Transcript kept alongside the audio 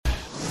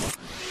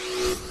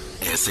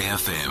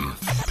SAFM.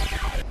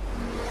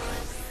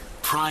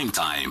 Prime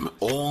time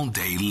all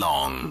day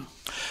long.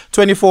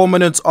 24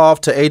 minutes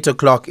after 8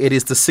 o'clock, it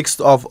is the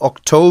 6th of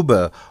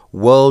October,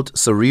 World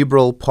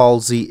Cerebral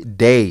Palsy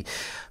Day.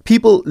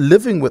 People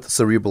living with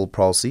cerebral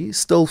palsy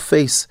still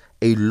face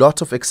a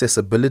lot of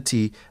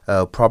accessibility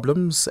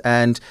problems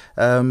and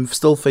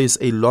still face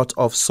a lot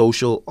of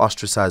social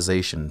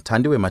ostracization.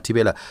 Thandiwe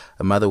Mathibela,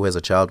 a mother who has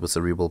a child with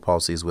cerebral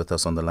palsy, is with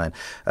us on the line.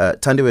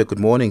 Thandiwe, good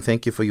morning.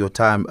 Thank you for your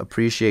time.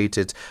 Appreciate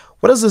it.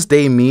 What does this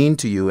day mean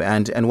to you,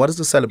 and what does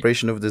the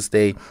celebration of this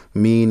day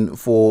mean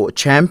for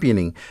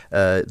championing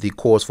the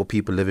cause for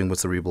people living with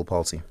cerebral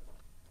palsy?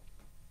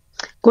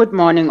 Good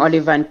morning,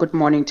 Oliver, and good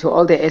morning to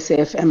all the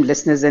SAFM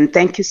listeners, and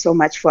thank you so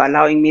much for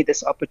allowing me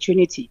this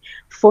opportunity.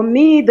 For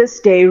me, this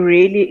day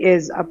really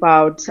is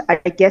about, I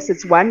guess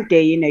it's one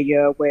day in a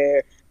year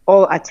where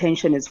all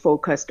attention is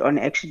focused on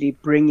actually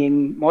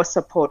bringing more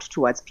support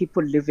towards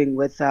people living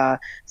with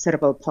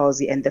cerebral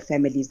palsy and the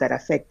families that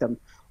affect them.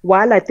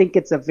 While I think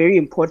it's a very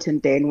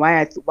important day and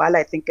while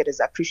I think it is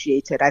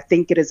appreciated, I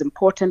think it is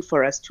important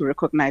for us to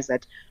recognize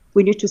that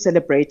we need to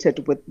celebrate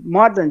it with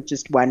more than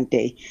just one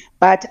day.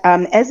 But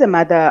as a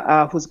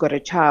mother who's got a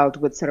child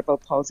with cerebral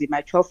palsy,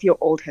 my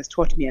 12-year-old has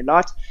taught me a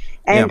lot,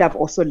 and I've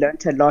also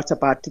learned a lot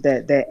about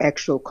the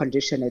actual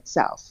condition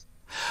itself.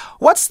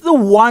 What's the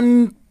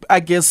one,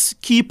 I guess,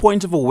 key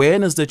point of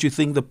awareness that you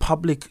think the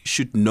public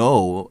should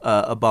know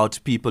about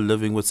people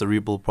living with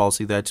cerebral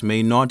palsy that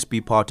may not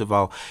be part of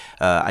our,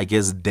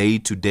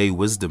 day-to-day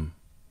wisdom?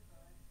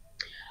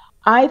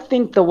 I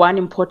think the one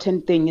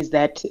important thing is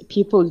that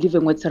people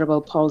living with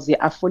cerebral palsy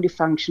are fully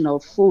functional,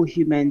 full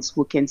humans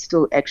who can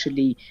still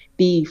actually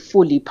be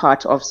fully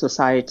part of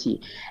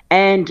society.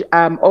 And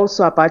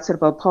also about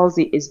cerebral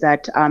palsy is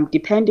that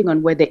depending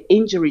on where the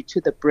injury to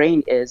the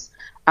brain is,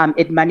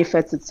 it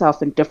manifests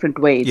itself in different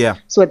ways. Yeah.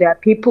 So there are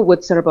people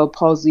with cerebral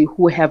palsy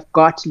who have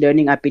got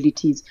learning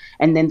abilities,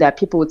 and then there are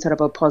people with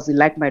cerebral palsy,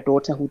 like my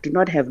daughter, who do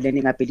not have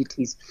learning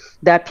abilities.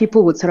 There are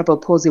people with cerebral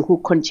palsy who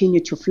continue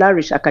to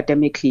flourish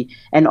academically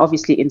and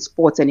obviously in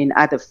sports and in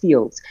other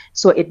fields.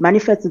 So it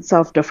manifests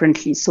itself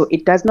differently. So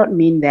it does not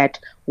mean that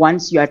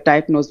once you are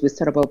diagnosed with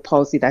cerebral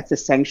palsy, that's a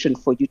sanction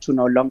for you to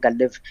no longer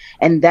live.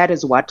 And that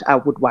is what I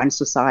would want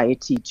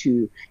society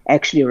to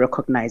actually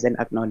recognize and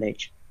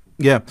acknowledge.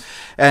 Yeah,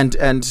 and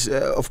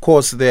of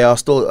course there are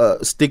still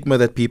stigma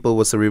that people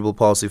with cerebral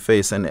palsy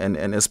face, and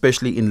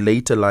especially in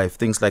later life,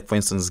 things like, for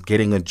instance,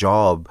 getting a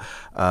job,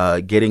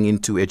 getting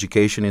into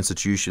education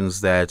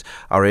institutions that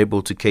are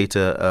able to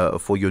cater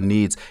for your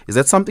needs. Is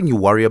that something you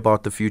worry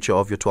about the future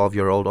of your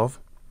 12-year-old of?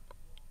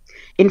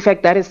 In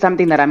fact, that is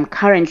something that I'm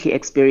currently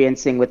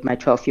experiencing with my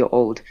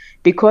 12-year-old.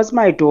 Because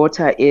my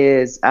daughter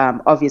is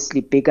obviously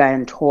bigger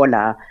and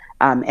taller,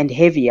 and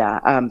heavier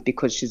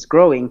because she's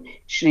growing,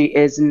 she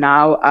is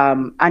now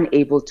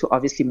unable to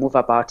obviously move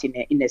about in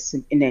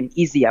an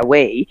easier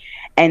way.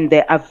 And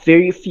there are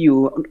very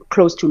few,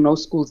 close to no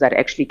schools that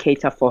actually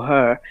cater for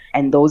her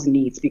and those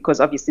needs,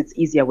 because obviously it's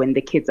easier when the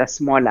kids are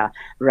smaller,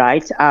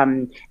 right?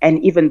 And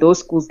even those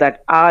schools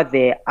that are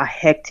there are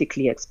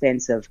hectically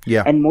expensive.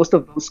 Yeah. And most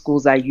of those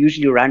schools are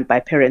usually run by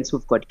parents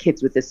who've got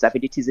kids with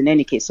disabilities in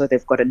any case, so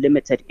they've got a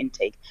limited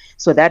intake.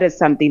 So that is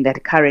something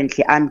that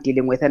currently I'm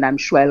dealing with, and I'm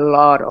sure a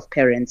lot of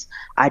parents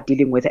are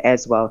dealing with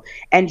as well.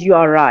 And you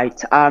are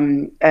right.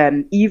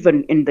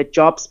 Even in the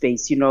job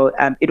space,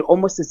 it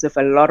almost as if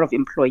a lot of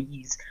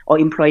employees or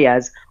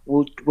employers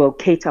will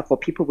cater for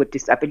people with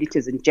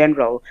disabilities in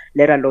general,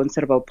 let alone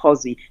cerebral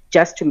palsy,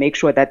 just to make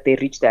sure that they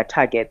reach their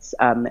targets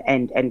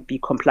and be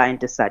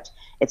compliant as such.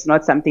 It's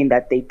not something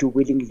that they do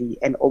willingly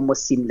and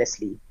almost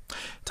seamlessly.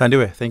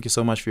 Thandiwe, thank you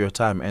so much for your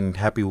time, and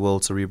happy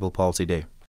World Cerebral Palsy Day.